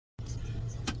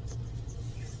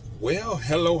Well,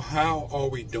 hello, how are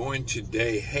we doing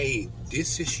today? Hey,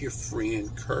 this is your friend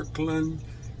Kirkland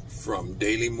from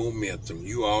Daily Momentum.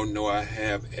 You all know I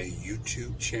have a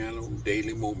YouTube channel,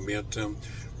 Daily Momentum.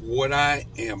 What I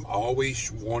am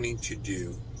always wanting to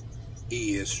do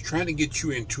is trying to get you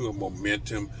into a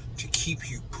momentum to keep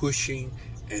you pushing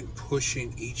and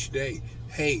pushing each day.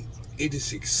 Hey, it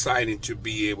is exciting to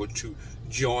be able to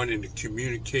join and to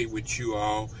communicate with you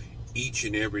all each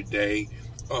and every day.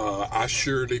 I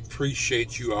surely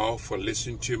appreciate you all for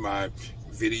listening to my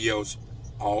videos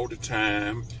all the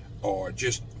time, or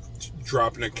just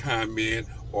dropping a comment,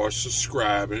 or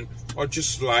subscribing, or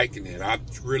just liking it. I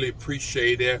really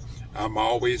appreciate it. I'm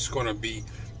always going to be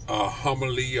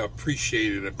humbly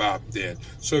appreciated about that.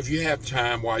 So if you have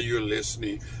time while you're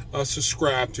listening,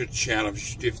 subscribe to the channel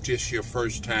if this is your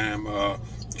first time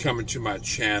coming to my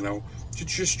channel, to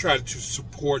just try to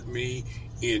support me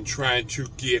in trying to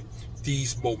get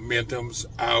these momentums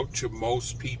out to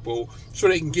most people so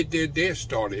they can get their day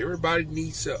started. Everybody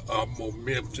needs a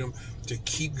momentum to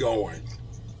keep going.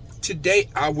 Today,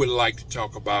 I would like to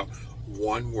talk about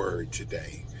one word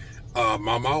today.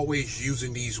 I'm always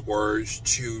using these words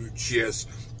to just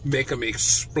make them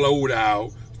explode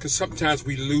out, because sometimes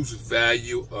we lose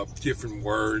value of different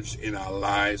words in our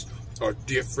lives, or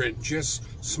different just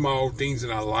small things in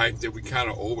our life that we kind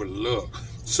of overlook.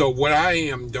 So what I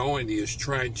am doing is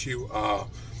trying to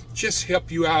just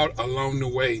help you out along the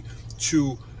way,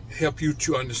 to help you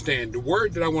to understand. The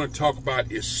word that I want to talk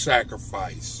about is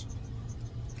sacrifice.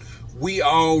 We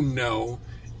all know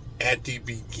at the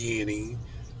beginning,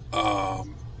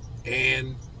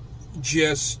 and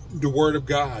just the Word of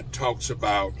God talks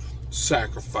about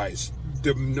sacrifice.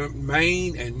 The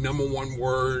main and number one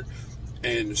word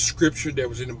and the scripture that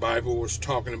was in the Bible was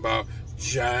talking about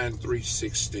John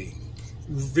 3:16.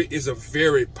 Is a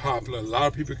very popular. A lot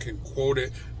of people can quote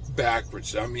it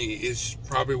backwards. I mean, it's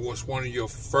probably was one of your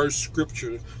first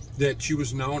scripture that you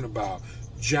was known about.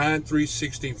 John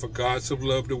 3:16, for God so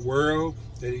loved the world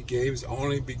that he gave his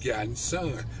only begotten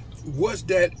son. Was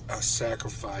that a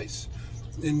sacrifice?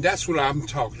 And that's what I'm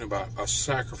talking about, a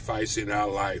sacrifice in our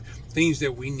life. Things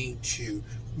that we need to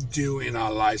do in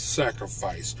our life,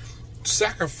 sacrifice.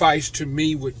 Sacrifice to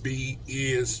me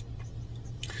is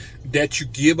that you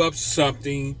give up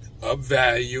something of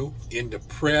value in the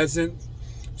present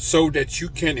so that you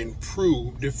can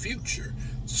improve the future.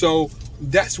 So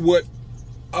that's what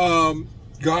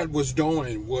God was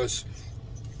doing, was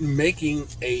making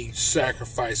a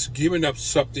sacrifice, giving up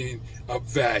something of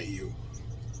value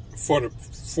for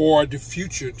the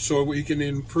future so we can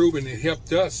improve. And it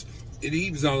helped us. It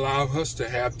even allowed us to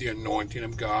have the anointing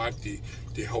of God,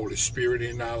 the Holy Spirit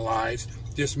in our lives.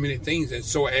 There's many things. And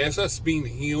so as us being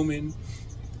human,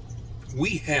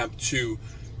 we have to,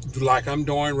 like I'm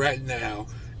doing right now,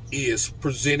 is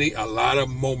presenting a lot of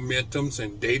momentums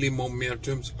and daily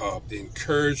momentums of the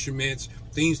encouragements,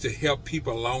 things to help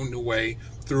people along the way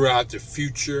throughout the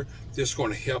future. That's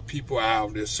going to help people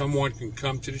out. If someone can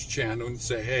come to this channel and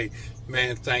say, hey,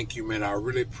 man, thank you, man. I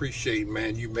really appreciate,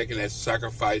 man, you making that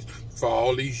sacrifice for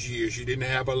all these years. You didn't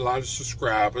have a lot of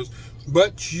subscribers,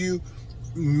 but you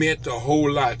meant a whole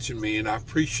lot to me, and I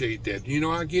appreciate that. You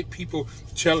know, I get people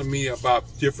telling me about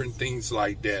different things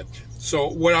like that. So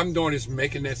what I'm doing is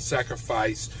making that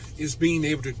sacrifice, is being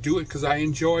able to do it because I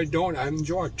enjoy doing it. I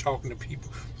enjoy talking to people,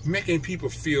 making people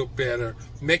feel better,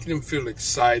 making them feel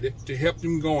excited, to help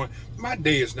them going. My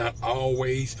day is not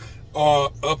always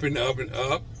up and up and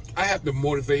up. I have to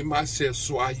motivate myself,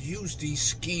 so I use these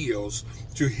skills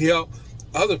to help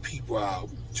other people out,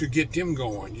 to get them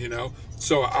going, you know.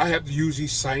 So I have to use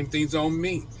these same things on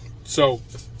me. So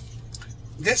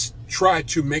let's try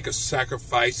to make a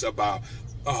sacrifice about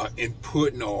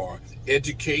inputting or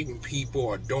educating people,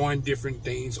 or doing different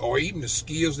things, or even the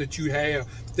skills that you have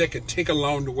that can take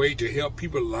along the way to help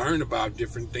people learn about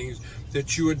different things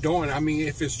that you are doing. I mean,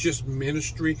 if it's just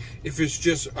ministry, if it's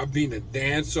just being a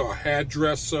dancer or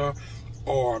hairdresser,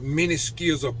 or many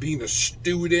skills of being a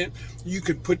student, you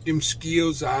can put them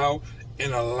skills out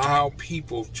and allow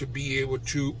people to be able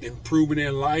to improve in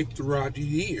their life throughout the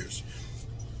years.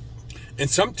 And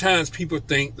sometimes people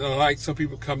think, like some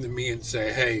people come to me and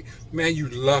say, hey, man, you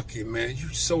lucky, man. You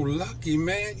so lucky,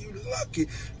 man. You lucky.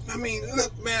 I mean,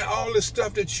 look, man, all the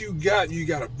stuff that you got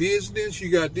a business,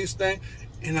 you got this thing.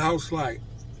 And I was like,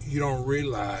 you don't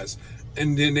realize.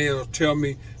 And then they'll tell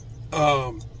me,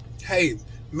 hey,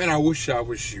 man, I wish I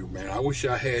was you, man. I wish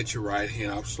I had you right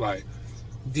here. I was like,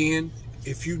 then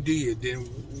if you did, then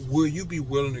will you be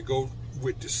willing to go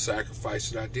with the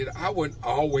sacrifice that I did? I wasn't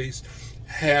always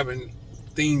having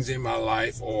things in my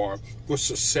life or was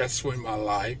successful in my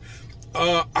life.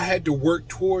 I had to work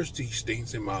towards these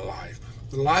things in my life.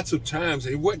 Lots of times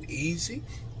it wasn't easy.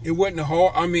 It wasn't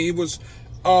hard. I mean, it was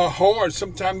hard.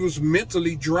 Sometimes it was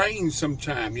mentally drained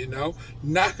sometimes, you know,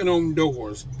 knocking on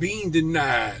doors, being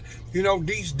denied, you know,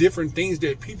 these different things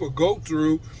that people go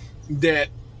through that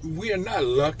we are not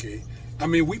lucky. I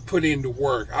mean, we put in the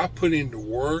work. I put in the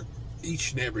work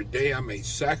each and every day. I made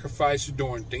sacrifices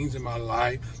doing things in my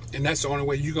life, and that's the only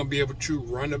way you're going to be able to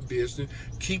run a business,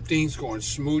 keep things going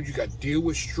smooth. You got to deal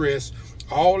with stress,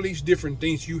 all these different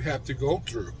things you have to go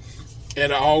through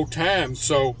at all times.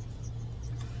 So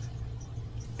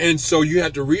you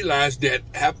have to realize that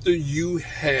after you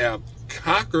have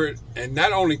conquered, and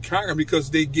not only conquer because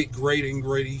they get greater and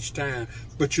greater each time,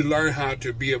 but you learn how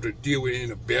to be able to deal with it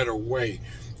in a better way.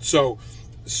 So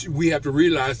we have to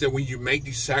realize that when you make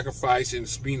these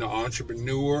sacrifices, being an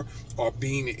entrepreneur or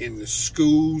being in the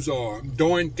schools or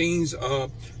doing things,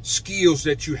 skills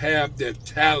that you have, the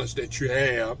talents that you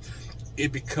have,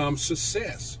 it becomes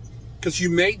success. Because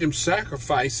you made them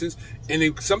sacrifices, and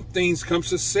if some things come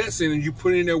success in and you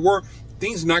put in their work,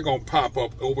 things not going to pop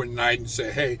up overnight and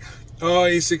say, hey, oh,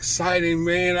 it's exciting,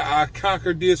 man, I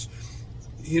conquered this.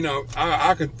 You know,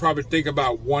 I could probably think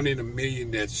about 1 in a million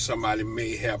that somebody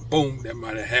may have, boom, that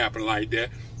might have happened like that.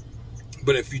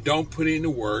 But if you don't put in the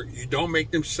work, you don't make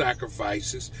them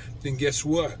sacrifices, then guess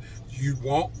what? You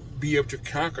won't be able to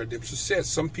conquer them success.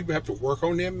 Some people have to work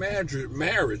on their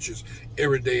marriages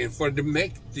every day in order to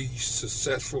make these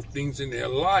successful things in their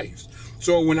lives.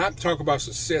 So when I talk about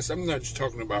success, I'm not just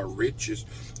talking about riches.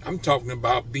 I'm talking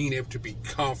about being able to be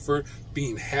comfort,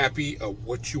 being happy of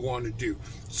what you want to do.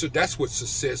 So that's what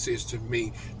success is to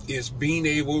me, is being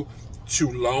able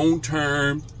to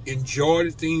long-term enjoy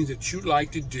the things that you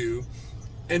like to do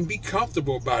and be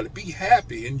comfortable about it. Be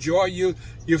happy. Enjoy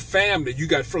your family. You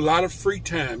got a lot of free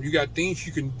time. You got things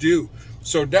you can do.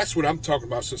 So that's what I'm talking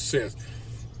about, success.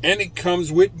 And it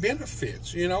comes with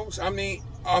benefits, you know. I mean,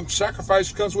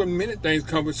 sacrifice comes with many things. It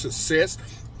comes with success.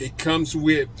 It comes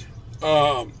with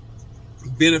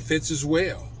benefits as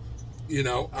well. You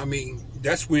know, I mean,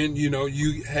 that's when, you know,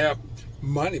 you have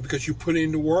money because you put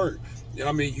in the work.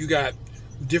 I mean, you got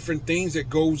different things that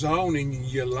goes on in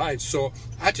your life. So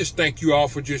I just thank you all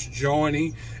for just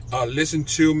joining, listen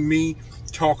to me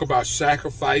talk about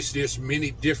sacrifice. There's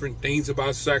many different things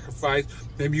about sacrifice.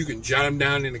 Maybe you can jot them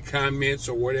down in the comments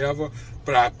or whatever,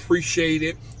 but I appreciate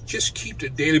it. Just keep the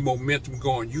daily momentum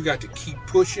going. You got to keep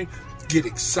pushing, get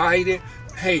excited.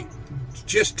 Hey,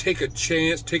 just take a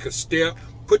chance, take a step,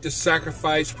 put the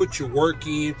sacrifice, put your work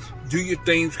in, do your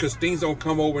things, because things don't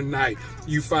come overnight.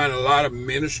 You find a lot of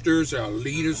ministers or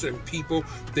leaders and people,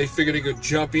 they figure they could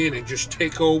jump in and just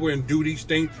take over and do these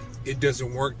things. It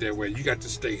doesn't work that way. You got to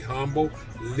stay humble,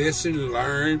 listen,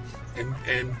 learn,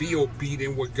 and be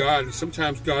obedient with God. And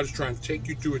sometimes God is trying to take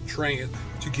you through a trance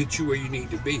to get you where you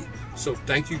need to be. So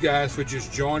thank you guys for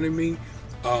just joining me.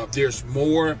 There's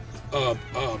more of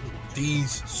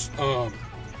these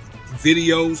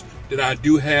videos that I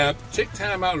do have. Take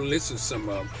time out and listen to some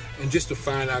of them, and just to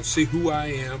find out, see who I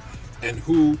am and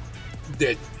who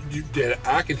that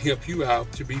I can help you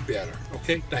out to be better.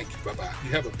 Okay, thank you. Bye-bye. You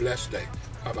have a blessed day.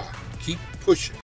 Bye-bye. Keep pushing.